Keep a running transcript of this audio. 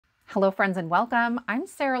Hello friends and welcome. I'm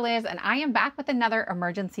Sarah Liz and I am back with another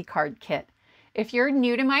emergency card kit. If you're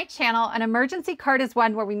new to my channel, an emergency card is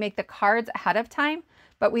one where we make the cards ahead of time,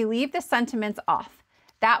 but we leave the sentiments off.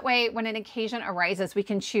 That way, when an occasion arises, we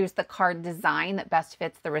can choose the card design that best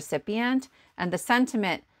fits the recipient and the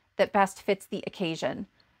sentiment that best fits the occasion.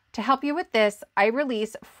 To help you with this, I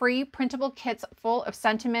release free printable kits full of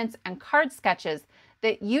sentiments and card sketches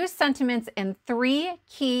that use sentiments in 3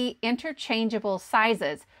 key interchangeable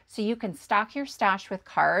sizes so you can stock your stash with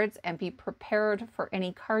cards and be prepared for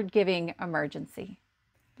any card giving emergency.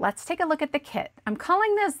 Let's take a look at the kit. I'm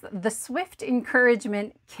calling this the Swift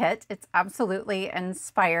Encouragement Kit. It's absolutely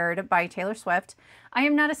inspired by Taylor Swift. I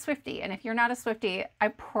am not a Swiftie, and if you're not a Swiftie, I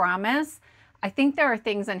promise I think there are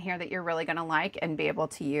things in here that you're really going to like and be able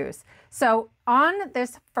to use. So on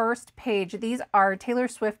this first page, these are Taylor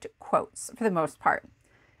Swift quotes for the most part.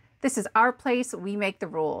 This is our place, we make the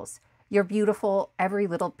rules. You're beautiful, every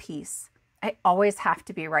little piece. I always have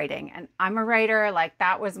to be writing, and I'm a writer. Like,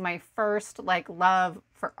 that was my first love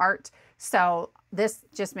for art. So this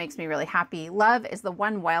just makes me really happy. Love is the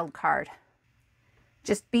one wild card.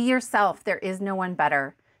 Just be yourself. There is no one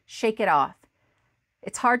better. Shake it off.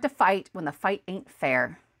 It's hard to fight when the fight ain't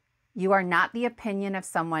fair. You are not the opinion of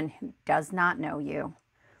someone who does not know you.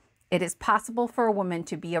 It is possible for a woman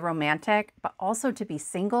to be a romantic, but also to be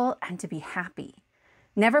single and to be happy.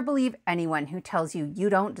 Never believe anyone who tells you you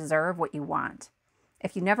don't deserve what you want.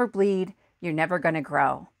 If you never bleed, you're never going to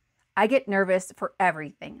grow. I get nervous for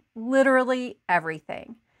everything, literally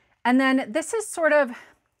everything. And then this is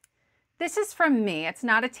from me. It's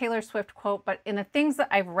not a Taylor Swift quote, but in the things that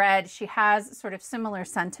I've read, she has sort of similar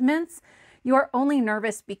sentiments. You are only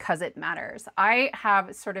nervous because it matters. I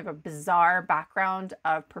have sort of a bizarre background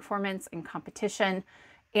of performance and competition.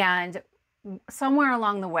 And somewhere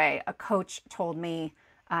along the way, a coach told me,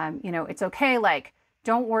 it's okay,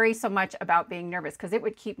 don't worry so much about being nervous, because it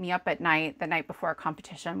would keep me up at night. The night before a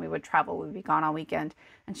competition, we would travel, we would be gone all weekend.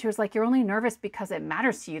 And she was like, you're only nervous because it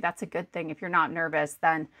matters to you. That's a good thing. If you're not nervous,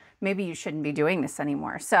 then maybe you shouldn't be doing this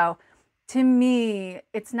anymore. So to me,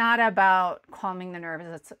 it's not about calming the nerves.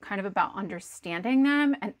 It's kind of about understanding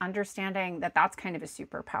them and understanding that that's kind of a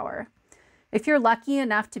superpower. If you're lucky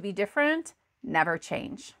enough to be different, never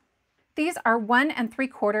change. These are 1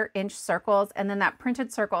 3/4 inch circles, and then that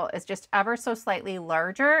printed circle is just ever so slightly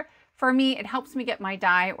larger. For me, it helps me get my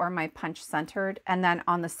die or my punch centered. And then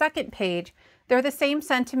on the second page, they're the same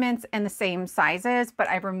sentiments and the same sizes, but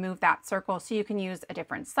I've removed that circle so you can use a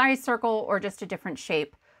different size circle or just a different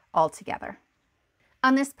shape altogether.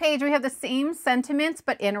 On this page, we have the same sentiments,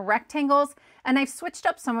 but in rectangles, and I've switched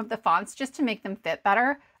up some of the fonts just to make them fit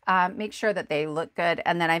better. Make sure that they look good.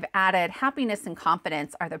 And then I've added happiness and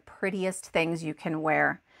confidence are the prettiest things you can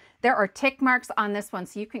wear. There are tick marks on this one,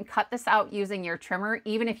 so you can cut this out using your trimmer.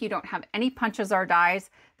 Even if you don't have any punches or dies,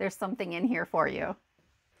 there's something in here for you.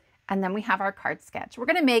 And then we have our card sketch. We're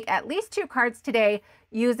going to make at least 2 cards today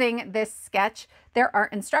using this sketch. There are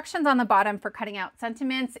instructions on the bottom for cutting out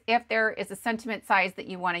sentiments if there is a sentiment size that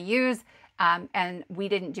you want to use. And we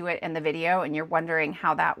didn't do it in the video and you're wondering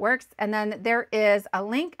how that works. And then there is a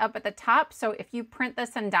link up at the top. So if you print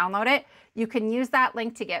this and download it, you can use that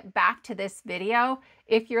link to get back to this video.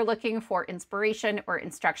 If you're looking for inspiration or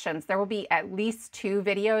instructions, there will be at least 2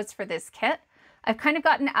 videos for this kit. I've kind of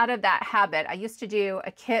gotten out of that habit. I used to do a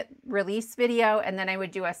kit release video and then I would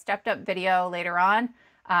do a stepped up video later on.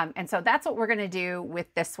 And so that's what we're going to do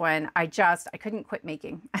with this one. I couldn't quit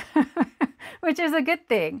making, which is a good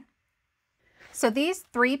thing. So these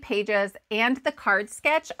 3 pages and the card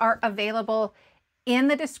sketch are available in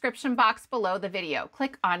the description box below the video.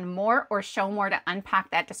 Click on more or show more to unpack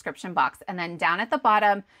that description box. And then down at the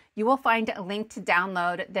bottom, you will find a link to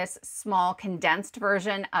download this small condensed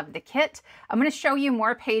version of the kit. I'm going to show you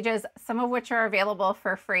more pages, some of which are available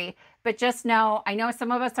for free, but just know, I know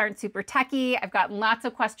some of us aren't super techie. I've gotten lots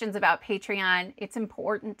of questions about Patreon. It's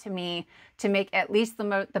important to me to make at least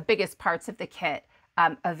the biggest parts of the kit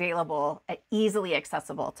available, easily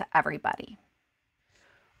accessible to everybody.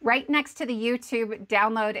 Right next to the YouTube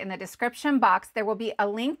download in the description box, there will be a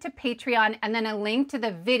link to Patreon and then a link to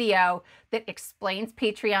the video that explains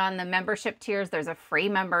Patreon, the membership tiers. There's a free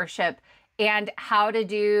membership and how to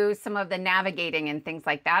do some of the navigating and things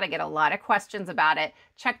like that. I get a lot of questions about it.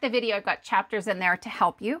 Check the video. I've got chapters in there to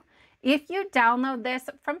help you. If you download this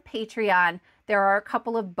from Patreon, there are a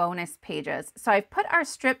couple of bonus pages. So I've put our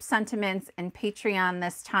strip sentiments in Patreon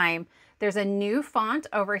this time. There's a new font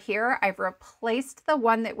over here. I've replaced the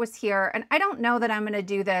one that was here, and I don't know that I'm going to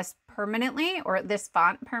do this permanently or this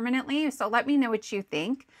font permanently. So let me know what you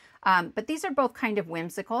think. But these are both kind of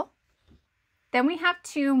whimsical. Then we have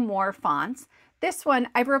 2 more fonts. This one,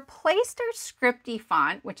 I've replaced our scripty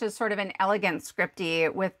font, which is sort of an elegant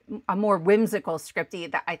scripty, with a more whimsical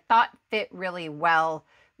scripty that I thought fit really well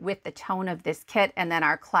with the tone of this kit, and then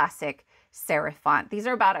our classic serif font. These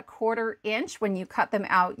are about 1/4 inch when you cut them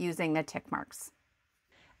out using the tick marks.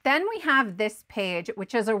 Then we have this page,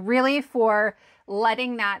 which is really for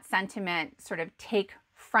letting that sentiment sort of take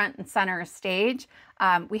front and center stage.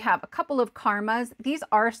 We have a couple of karmas. These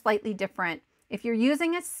are slightly different. If you're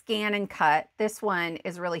using a scan and cut, this one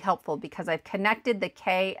is really helpful because I've connected the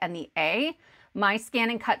K and the A. My scan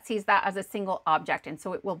and cut sees that as a single object, and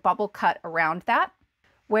so it will bubble cut around that.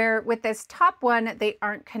 Where with this top one, they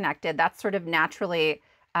aren't connected. That's sort of naturally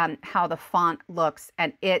how the font looks,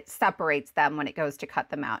 and it separates them when it goes to cut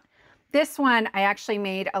them out. This one I actually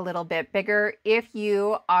made a little bit bigger. If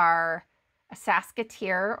you are a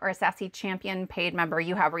Saskatier or a Sassy Champion paid member,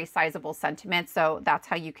 you have resizable sentiments, so that's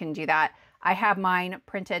how you can do that. I have mine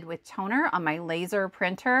printed with toner on my laser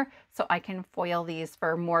printer, so I can foil these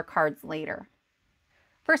for more cards later.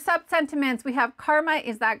 For sub-sentiments, we have Karma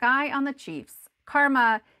is that guy on the Chiefs.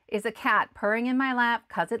 Karma is a cat purring in my lap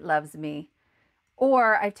 'cause it loves me.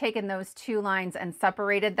 Or I've taken those two lines and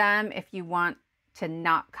separated them if you want to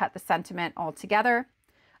not cut the sentiment altogether.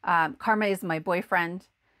 Karma is my boyfriend.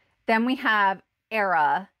 Then we have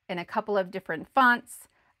Era in a couple of different fonts.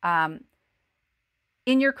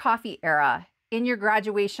 In your coffee era, in your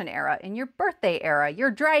graduation era, in your birthday era, your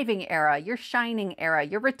driving era, your shining era,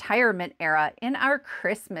 your retirement era, in our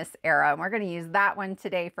Christmas era. And we're going to use that one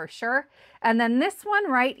today for sure. And then this one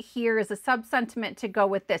right here is a sub-sentiment to go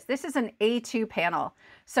with this. This is an A2 panel.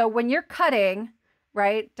 So when you're cutting,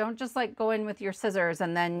 right, don't just like go in with your scissors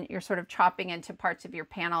and then you're sort of chopping into parts of your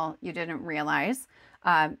panel you didn't realize.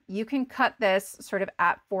 You can cut this sort of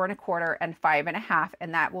at 4 1/4 and 5 1/2,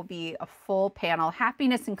 and that will be a full panel.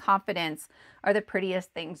 Happiness and confidence are the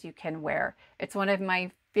prettiest things you can wear. It's one of my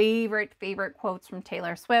favorite quotes from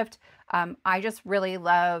Taylor Swift. I just really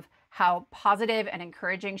love how positive and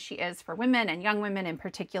encouraging she is for women and young women in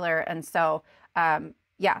particular. And so,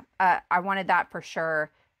 yeah, I wanted that for sure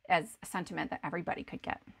as a sentiment that everybody could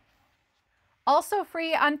get. Also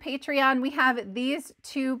free on Patreon, we have these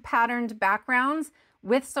two patterned backgrounds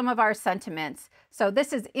with some of our sentiments. So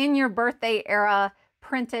this is in your birthday era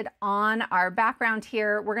printed on our background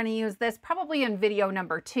here. We're going to use this probably in video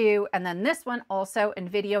number 2, and then this one also in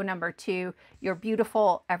video number 2, your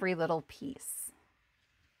beautiful every little piece.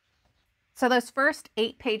 So those first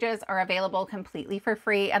 8 pages are available completely for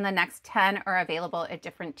free, and the next 10 are available at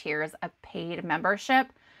different tiers of paid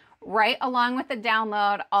membership. Right along with the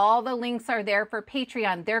download, all the links are there for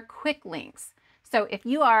Patreon. They're quick links. So if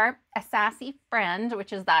you are a Sassy friend,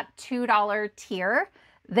 which is that $2 tier,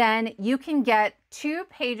 then you can get 2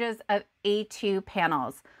 pages of A2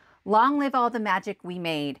 panels. Long live all the magic we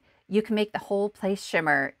made. You can make the whole place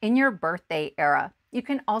shimmer in your birthday era. You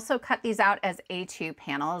can also cut these out as A2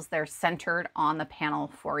 panels. They're centered on the panel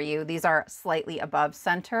for you. These are slightly above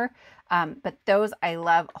center, but those I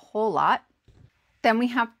love a whole lot. Then we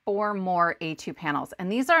have 4 more A2 panels,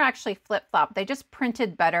 and these are actually flip-flop. They just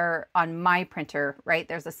printed better on my printer, right?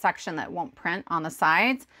 There's a section that won't print on the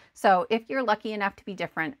sides. So if you're lucky enough to be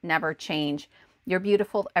different, never change. You're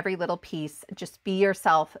beautiful, every little piece. Just be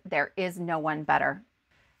yourself. There is no one better.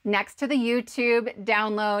 Next to the YouTube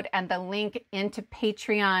download and the link into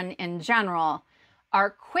Patreon in general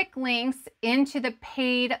are quick links into the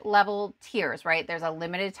paid level tiers, right? There's a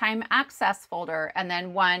limited time access folder, and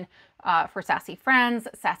then one for Sassy Friends,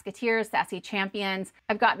 Saskatiers, Sassy Champions.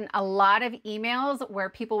 I've gotten a lot of emails where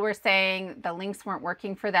people were saying the links weren't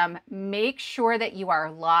working for them. Make sure that you are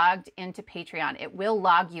logged into Patreon. It will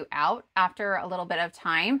log you out after a little bit of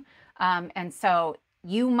time. And so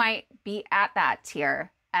you might be at that tier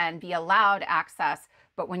and be allowed access,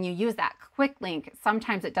 but when you use that quick link,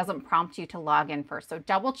 sometimes it doesn't prompt you to log in first. So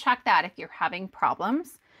double check that if you're having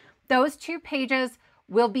problems. Those 2 pages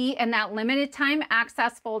will be in that limited time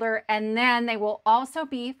access folder, and then they will also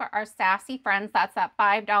be for our Sassy Friends. That's that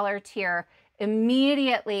 $5 tier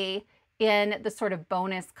immediately in the sort of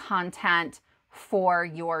bonus content for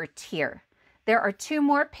your tier. There are 2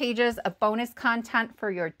 more pages of bonus content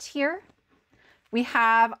for your tier. We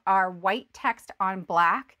have our white text on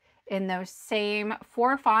black in those same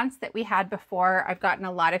 4 fonts that we had before. I've gotten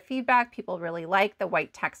a lot of feedback. People really like the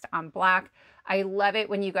white text on black. I love it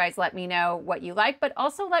when you guys let me know what you like, but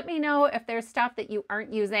also let me know if there's stuff that you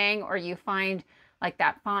aren't using or you find like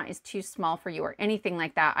that font is too small for you or anything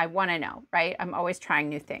like that. I want to know, right? I'm always trying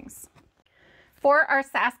new things. For our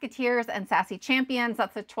Saskatiers and Sassy Champions,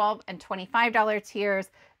 that's the $12 and $25 tiers.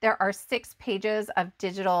 There are 6 pages of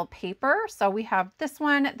digital paper. So we have this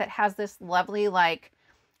one that has this lovely like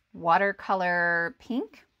watercolor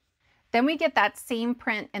pink. Then we get that same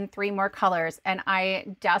print in 3 more colors, and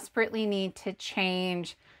I desperately need to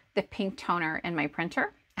change the pink toner in my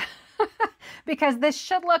printer because this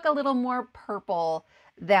should look a little more purple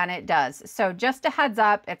than it does. So just a heads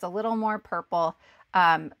up, it's a little more purple,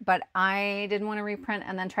 but I didn't want to reprint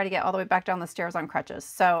and then try to get all the way back down the stairs on crutches.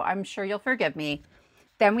 So I'm sure you'll forgive me.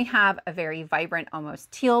 Then we have a very vibrant,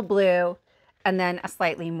 almost teal blue, and then a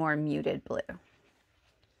slightly more muted blue.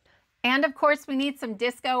 And of course, we need some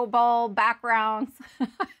disco ball backgrounds.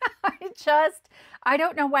 I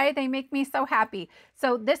don't know why they make me so happy.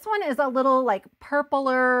 So this one is a little like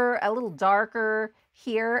purpler, a little darker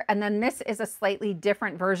here. And then this is a slightly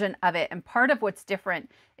different version of it. And part of what's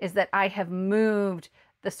different is that I have moved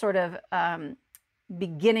the sort of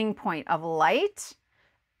beginning point of light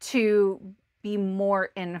to be more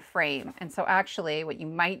in frame. And so actually what you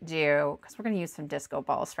might do, because we're going to use some disco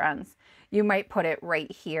balls, friends, you might put it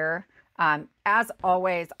right here. As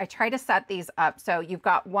always, I try to set these up so you've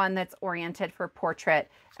got one that's oriented for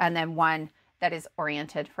portrait and then one that is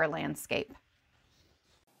oriented for landscape.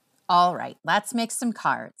 All right, let's make some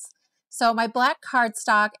cards. So my black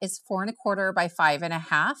cardstock is 4 1/4 by 5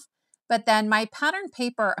 1/2, but then my pattern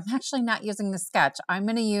paper, I'm actually not using the sketch. I'm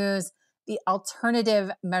going to use the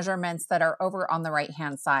alternative measurements that are over on the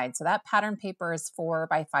right-hand side. So that pattern paper is 4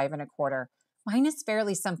 by 5 1/4. Mine is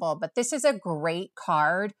fairly simple, but this is a great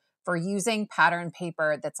card for using pattern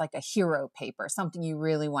paper that's like a hero paper, something you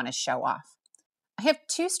really want to show off. I have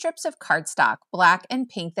 2 strips of cardstock, black and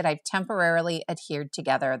pink, that I've temporarily adhered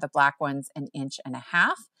together. The black one's 1 1/2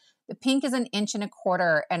 inches. The pink is 1 1/4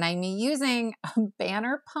 inches, and I'm using a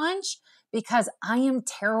banner punch because I am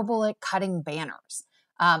terrible at cutting banners.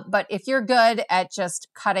 But if you're good at just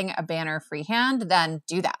cutting a banner freehand, then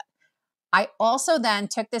do that. I also then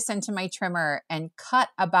took this into my trimmer and cut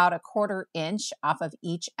about 1/4 inch off of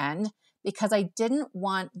each end because I didn't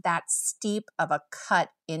want that steep of a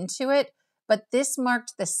cut into it. But this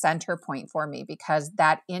marked the center point for me because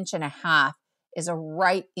that 1 1/2 inches is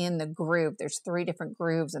right in the groove. There's 3 different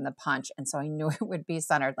grooves in the punch. And so I knew it would be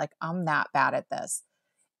centered. Like, I'm that bad at this.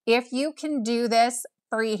 If you can do this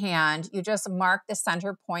freehand, you just mark the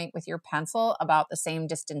center point with your pencil about the same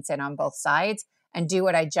distance in on both sides and do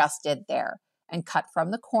what I just did there and cut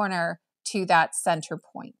from the corner to that center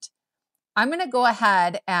point. I'm going to go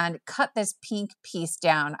ahead and cut this pink piece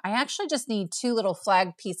down. I actually just need 2 little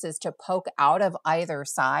flag pieces to poke out of either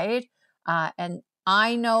side. And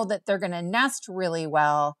I know that they're going to nest really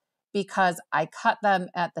well because I cut them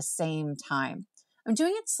at the same time. I'm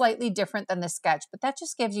doing it slightly different than the sketch, but that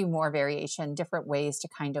just gives you more variation, different ways to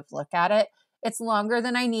kind of look at it. It's longer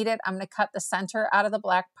than I need it. I'm going to cut the center out of the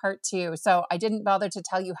black part too. So I didn't bother to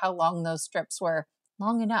tell you how long those strips were.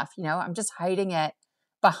 Long enough, you know, I'm just hiding it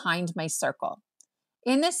behind my circle.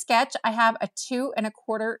 In this sketch, I have a 2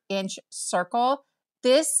 1/4 inch circle.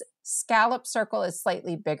 This scallop circle is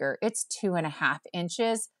slightly bigger. It's 2 1/2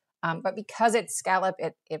 inches, but because it's scallop,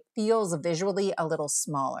 it feels visually a little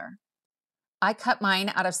smaller. I cut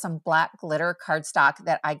mine out of some black glitter cardstock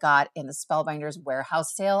that I got in the Spellbinders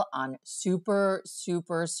warehouse sale on super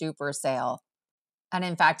sale. And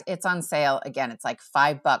in fact, it's on sale again. It's like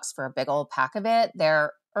 $5 for a big old pack of it.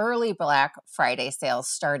 Their early Black Friday sale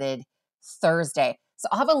started Thursday. So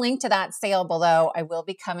I'll have a link to that sale below. I will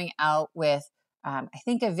be coming out with, I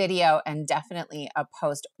think, a video and definitely a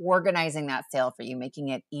post organizing that sale for you, making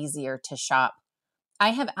it easier to shop.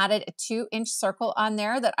 I have added a 2-inch circle on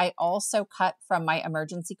there that I also cut from my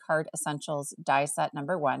Emergency Card Essentials die set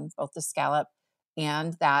number 1, both the scallop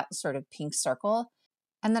and that sort of pink circle.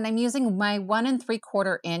 And then I'm using my 1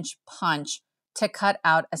 3/4 inch punch to cut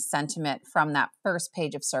out a sentiment from that first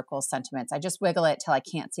page of circle sentiments. I just wiggle it till I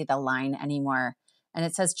can't see the line anymore. And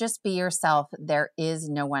it says, "Just be yourself. There is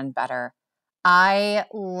no one better." I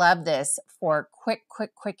love this for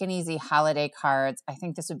quick and easy holiday cards. I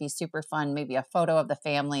think this would be super fun. Maybe a photo of the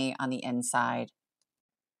family on the inside.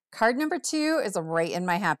 Card number 2 is right in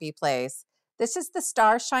my happy place. This is the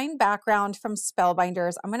Starshine Background from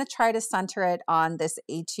Spellbinders. I'm going to try to center it on this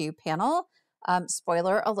A2 panel.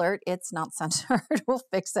 Spoiler alert, it's not centered. We'll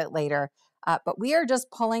fix it later. But we are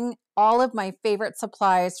just pulling all of my favorite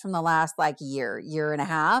supplies from the last year and a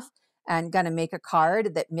half, and going to make a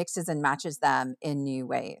card that mixes and matches them in new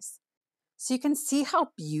ways. So you can see how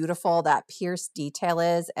beautiful that pierced detail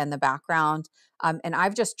is and the background. And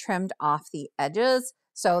I've just trimmed off the edges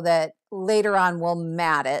so that later on we'll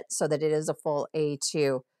mat it so that it is a full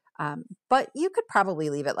A2. But you could probably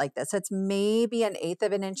leave it like this. It's maybe 1/8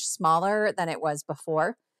 of an inch smaller than it was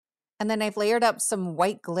before. And then I've layered up some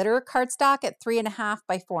white glitter cardstock at 3 1/2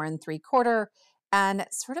 by 4 3/4. and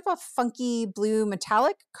sort of a funky blue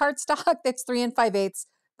metallic cardstock that's 3 5/8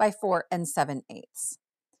 by 4 7/8.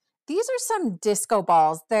 These are some disco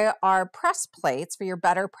balls. They are press plates for your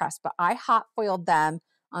better press, but I hot foiled them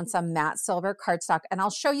on some matte silver cardstock, and I'll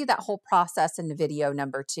show you that whole process in video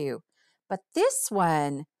number 2. But this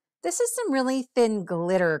one, this is some really thin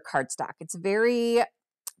glitter cardstock. It's very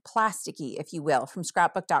plasticky, if you will, from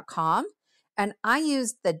scrapbook.com. And I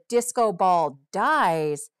used the disco ball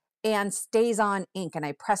dies and stays on ink, and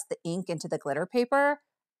I pressed the ink into the glitter paper.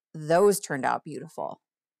 Those turned out beautiful.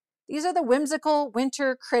 These are the Whimsical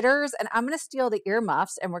Winter Critters, and I'm going to steal the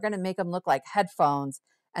earmuffs and we're going to make them look like headphones.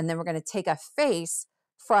 And then we're going to take a face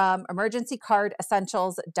from Emergency Card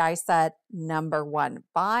Essentials die set number 1.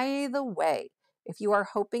 By the way, if you are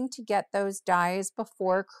hoping to get those dies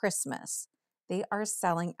before Christmas, they are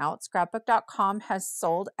selling out. Scrapbook.com has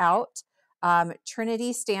sold out.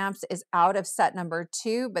 Trinity Stamps is out of set number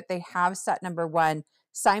 2, but they have set number 1.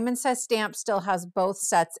 Simon Says Stamps still has both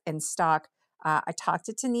sets in stock. I talked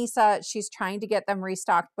to Tanisa. She's trying to get them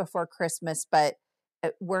restocked before Christmas, but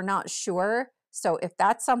we're not sure. So if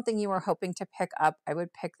that's something you were hoping to pick up, I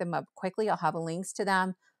would pick them up quickly. I'll have links to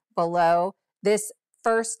them below. This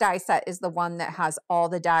first die set is the one that has all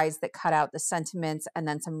the dies that cut out the sentiments and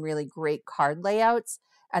then some really great card layouts.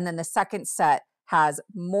 And then the second set has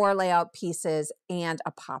more layout pieces and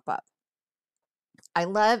a pop-up. I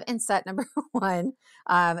love in set number 1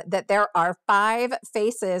 that there are 5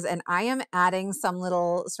 faces, and I am adding some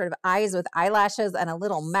little sort of eyes with eyelashes and a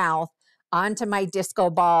little mouth onto my disco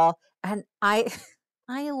ball. And I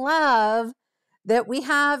love that we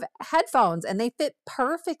have headphones and they fit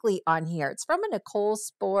perfectly on here. It's from a Nicole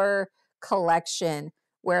Spohr collection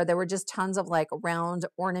where there were just tons of like round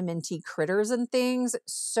ornamenty critters and things.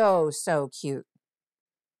 So cute.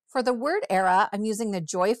 For the word era, I'm using the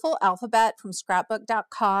Joyful Alphabet from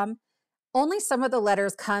scrapbook.com. Only some of the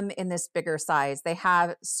letters come in this bigger size. They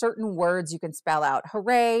have certain words you can spell out.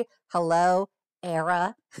 Hooray, hello,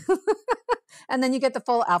 era. And then you get the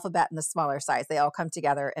full alphabet in the smaller size. They all come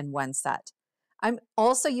together in one set. I'm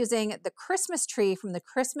also using the Christmas tree from the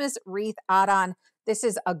Christmas Wreath add-on. This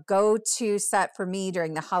is a go-to set for me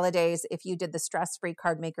during the holidays. If you did the Stress-Free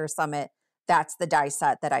Card Maker Summit, that's the die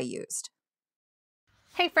set that I used.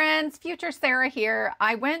 Hey friends, Future Sarah here.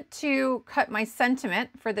 I went to cut my sentiment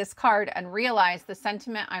for this card and realized the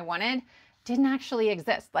sentiment I wanted didn't actually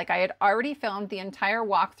exist. Like I had already filmed the entire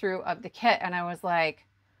walkthrough of the kit and I was like,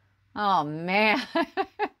 oh man.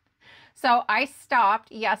 So I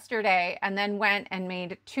stopped yesterday and then went and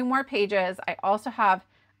made 2 more pages. I also have,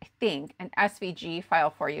 I think, an SVG file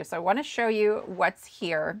for you. So I want to show you what's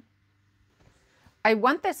here. I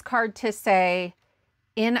want this card to say,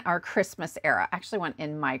 in our Christmas era. I actually went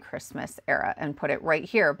in my Christmas era and put it right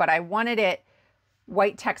here, but I wanted it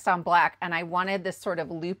white text on black and I wanted this sort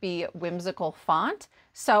of loopy whimsical font.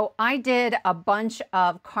 So I did a bunch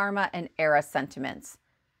of Karma and era sentiments.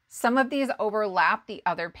 Some of these overlap the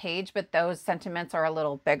other page, but those sentiments are a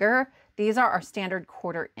little bigger. These are our standard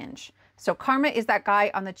 1/4 inch. So Karma is that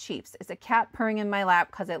guy on the Chiefs. Is a cat purring in my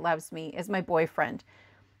lap because it loves me, is my boyfriend.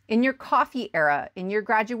 In your coffee era, in your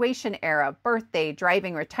graduation era, birthday,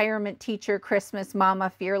 driving, retirement, teacher, Christmas, mama,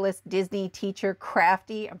 fearless, Disney, teacher,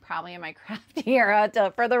 crafty. I'm probably in my crafty era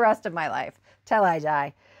for the rest of my life till I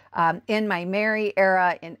die. In my merry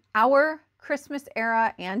era, in our Christmas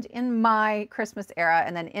era, and in my Christmas era,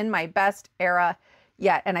 and then in my best era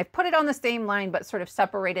yet. And I've put it on the same line, but sort of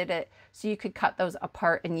separated it so you could cut those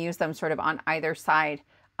apart and use them sort of on either side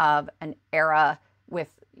of an era with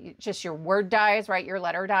just your word dies, right? Your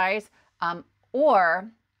letter dies. Or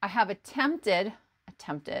I have attempted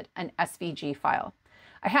an SVG file.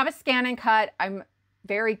 I have a scan and cut. I'm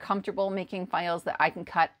very comfortable making files that I can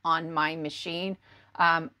cut on my machine.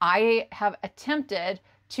 I have attempted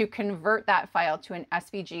to convert that file to an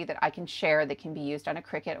SVG that I can share that can be used on a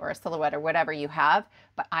Cricut or a Silhouette or whatever you have,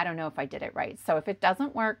 but I don't know if I did it right. So if it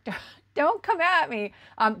doesn't work, don't come at me,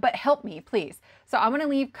 but help me, please. So I'm gonna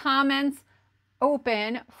leave comments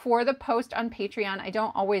open for the post on Patreon. I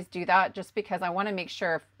don't always do that just because I wanna make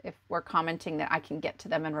sure if we're commenting that I can get to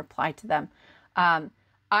them and reply to them.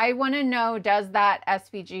 I wanna know, does that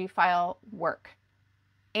SVG file work?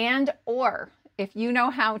 And or if you know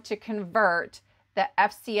how to convert the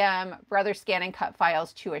FCM Brother Scan and Cut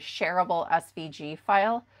files to a shareable SVG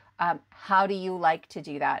file, how do you like to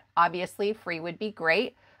do that? Obviously, free would be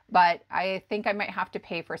great, but I think I might have to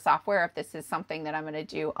pay for software if this is something that I'm going to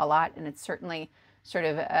do a lot, and it's certainly sort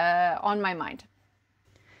of on my mind.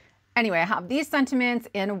 Anyway, I have these sentiments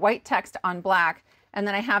in white text on black, and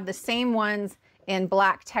then I have the same ones in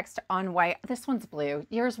black text on white. This one's blue.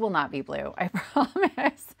 Yours will not be blue, I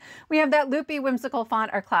promise. We have that loopy whimsical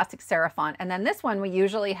font, our classic serif font. And then this one we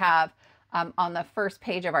usually have on the first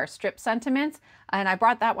page of our strip sentiments. And I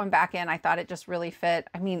brought that one back in. I thought it just really fit.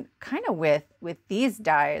 I mean, kind of with these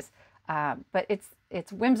dies, but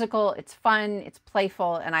it's whimsical, it's fun, it's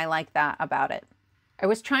playful, and I like that about it. I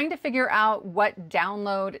was trying to figure out what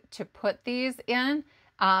download to put these in.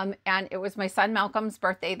 And it was my son Malcolm's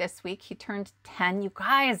birthday this week. He turned 10. You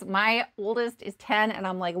guys, my oldest is 10 and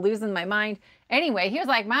I'm like losing my mind. Anyway, he was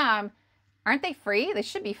like, Mom, aren't they free? They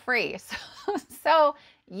should be free. So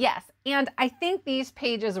yes. And I think these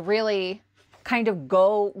pages really kind of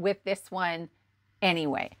go with this one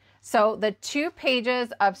anyway. So the 2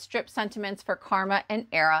 pages of strip sentiments for Karma and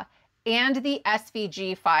Era and the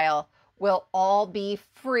SVG file will all be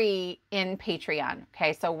free in Patreon.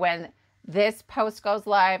 Okay, so when this post goes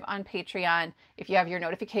live on Patreon, if you have your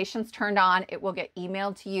notifications turned on, it will get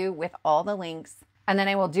emailed to you with all the links. And then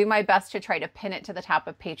I will do my best to try to pin it to the top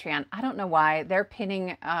of Patreon. I don't know why their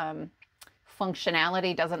pinning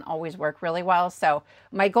functionality doesn't always work really well. So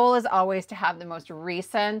my goal is always to have the most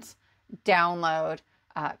recent download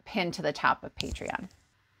pinned to the top of Patreon.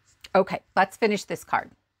 Okay, let's finish this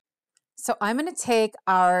card. So I'm going to take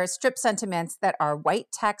our strip sentiments that are white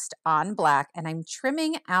text on black, and I'm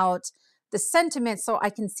trimming out the sentiments so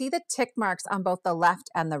I can see the tick marks on both the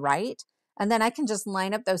left and the right. And then I can just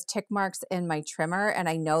line up those tick marks in my trimmer and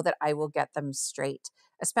I know that I will get them straight,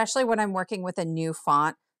 especially when I'm working with a new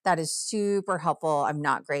font. That is super helpful. I'm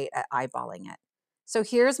not great at eyeballing it. So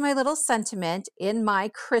here's my little sentiment in my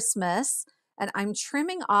Christmas, and I'm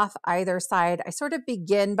trimming off either side. I sort of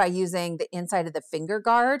begin by using the inside of the finger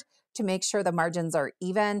guard to make sure the margins are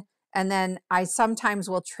even. And then I sometimes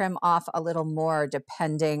will trim off a little more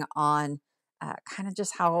depending on kind of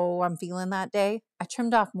just how I'm feeling that day. I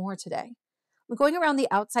trimmed off more today. I'm going around the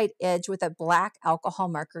outside edge with a black alcohol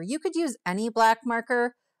marker. You could use any black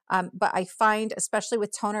marker, but I find, especially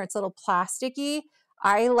with toner, it's a little plasticky.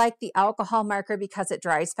 I like the alcohol marker because it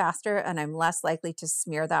dries faster and I'm less likely to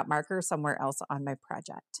smear that marker somewhere else on my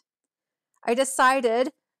project. I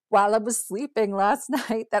decided while I was sleeping last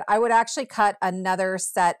night that I would actually cut another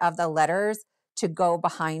set of the letters to go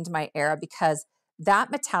behind my Era because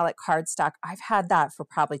that metallic cardstock, I've had that for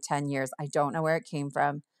probably 10 years. I don't know where it came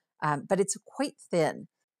from, but it's quite thin.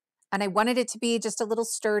 And I wanted it to be just a little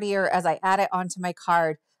sturdier as I add it onto my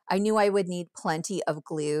card. I knew I would need plenty of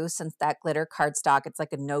glue since that glitter cardstock, it's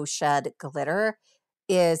like a no-shed glitter,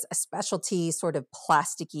 is a specialty sort of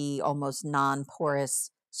plasticky, almost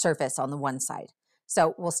non-porous surface on the one side.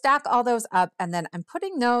 So we'll stack all those up and then I'm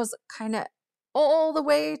putting those kind of all the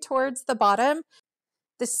way towards the bottom.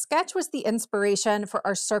 The sketch was the inspiration for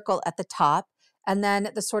our circle at the top. And then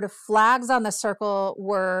the sort of flags on the circle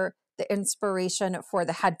were the inspiration for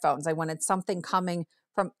the headphones. I wanted something coming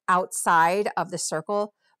from outside of the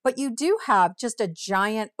circle, but you do have just a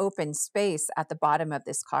giant open space at the bottom of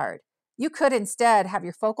this card. You could instead have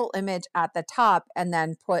your focal image at the top and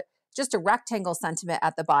then put just a rectangle sentiment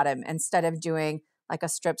at the bottom instead of doing like a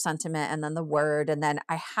strip sentiment and then the word. And then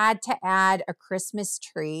I had to add a Christmas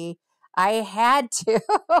tree. I had to.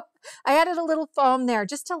 I added a little foam there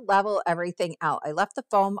just to level everything out. I left the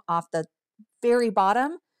foam off the very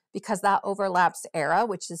bottom because that overlaps Era,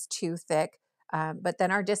 which is too thick. But then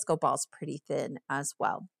our disco ball's pretty thin as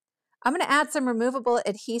well. I'm going to add some removable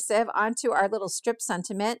adhesive onto our little strip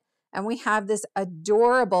sentiment. And we have this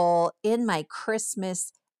adorable In My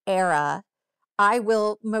Christmas Era. I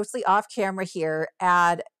will mostly off camera here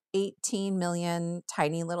add 18 million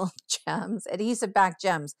tiny little gems, adhesive back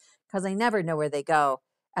gems, because I never know where they go.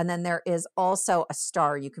 And then there is also a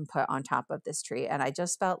star you can put on top of this tree. And I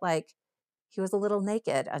just felt like he was a little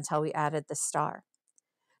naked until we added the star.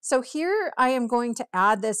 So here I am going to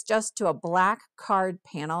add this just to a black card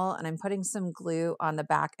panel and I'm putting some glue on the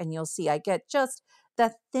back and you'll see I get just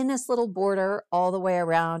the thinnest little border all the way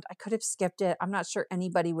around. I could have skipped it. I'm not sure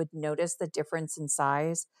anybody would notice the difference in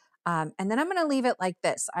size. And then I'm going to leave it like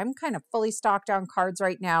this. I'm kind of fully stocked on cards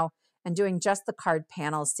right now and doing just the card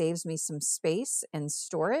panel saves me some space and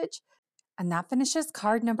storage. And that finishes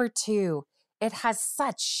card number 2. It has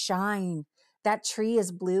such shine. That tree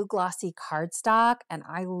is blue glossy cardstock, and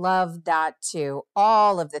I love that too.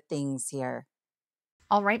 All of the things here.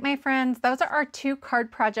 All right, my friends, those are our 2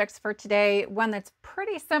 card projects for today. One that's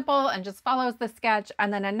pretty simple and just follows the sketch,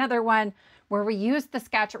 and then another one where we use the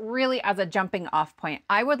sketch really as a jumping off point.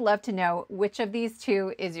 I would love to know which of these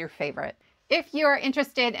 2 is your favorite. If you are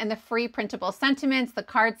interested in the free printable sentiments, the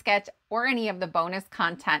card sketch, or any of the bonus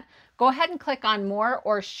content, go ahead and click on more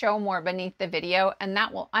or show more beneath the video, and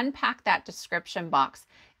that will unpack that description box.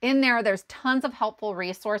 In there, there's tons of helpful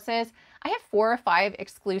resources. I have 4 or 5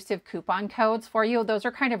 exclusive coupon codes for you. Those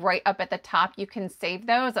are kind of right up at the top. You can save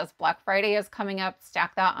those as Black Friday is coming up,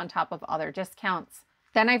 stack that on top of other discounts.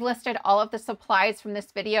 Then I've listed all of the supplies from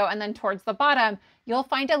this video, and then towards the bottom, you'll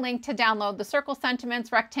find a link to download the circle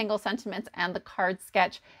sentiments, rectangle sentiments, and the card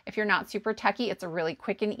sketch. If you're not super techie, it's a really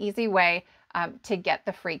quick and easy way to get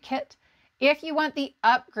the free kit. If you want the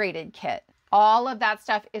upgraded kit, all of that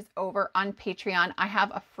stuff is over on Patreon. I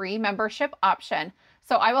have a free membership option.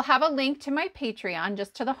 So I will have a link to my Patreon,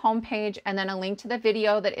 just to the homepage, and then a link to the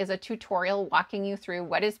video that is a tutorial walking you through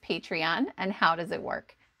what is Patreon and how does it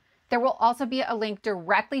work. There will also be a link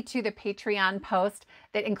directly to the Patreon post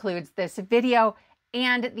that includes this video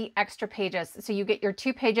and the extra pages. So you get your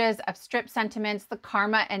 2 pages of strip sentiments, the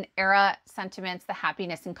Karma and Era sentiments, the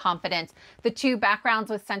happiness and confidence, the 2 backgrounds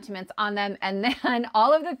with sentiments on them, and then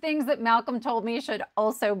all of the things that Malcolm told me should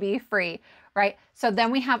also be free, right? So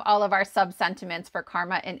then we have all of our sub sentiments for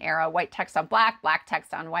Karma and Era, white text on black, black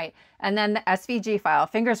text on white, and then the SVG file.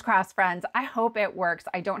 Fingers crossed, friends. I hope it works.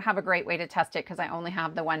 I don't have a great way to test it because I only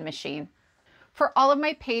have the one machine. For all of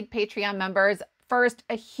my paid Patreon members, first,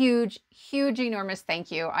 a huge, enormous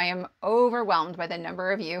thank you. I am overwhelmed by the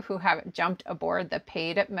number of you who have jumped aboard the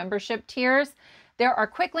paid membership tiers. There are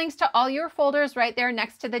quick links to all your folders right there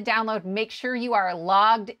next to the download. Make sure you are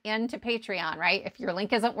logged into Patreon, right? If your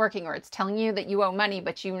link isn't working or it's telling you that you owe money,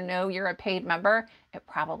 but you know you're a paid member, it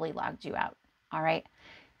probably logged you out, all right?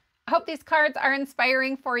 I hope these cards are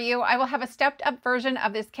inspiring for you. I will have a stepped up version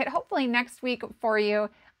of this kit hopefully next week for you.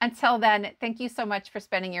 Until then, thank you so much for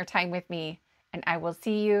spending your time with me, and I will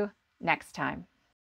see you next time.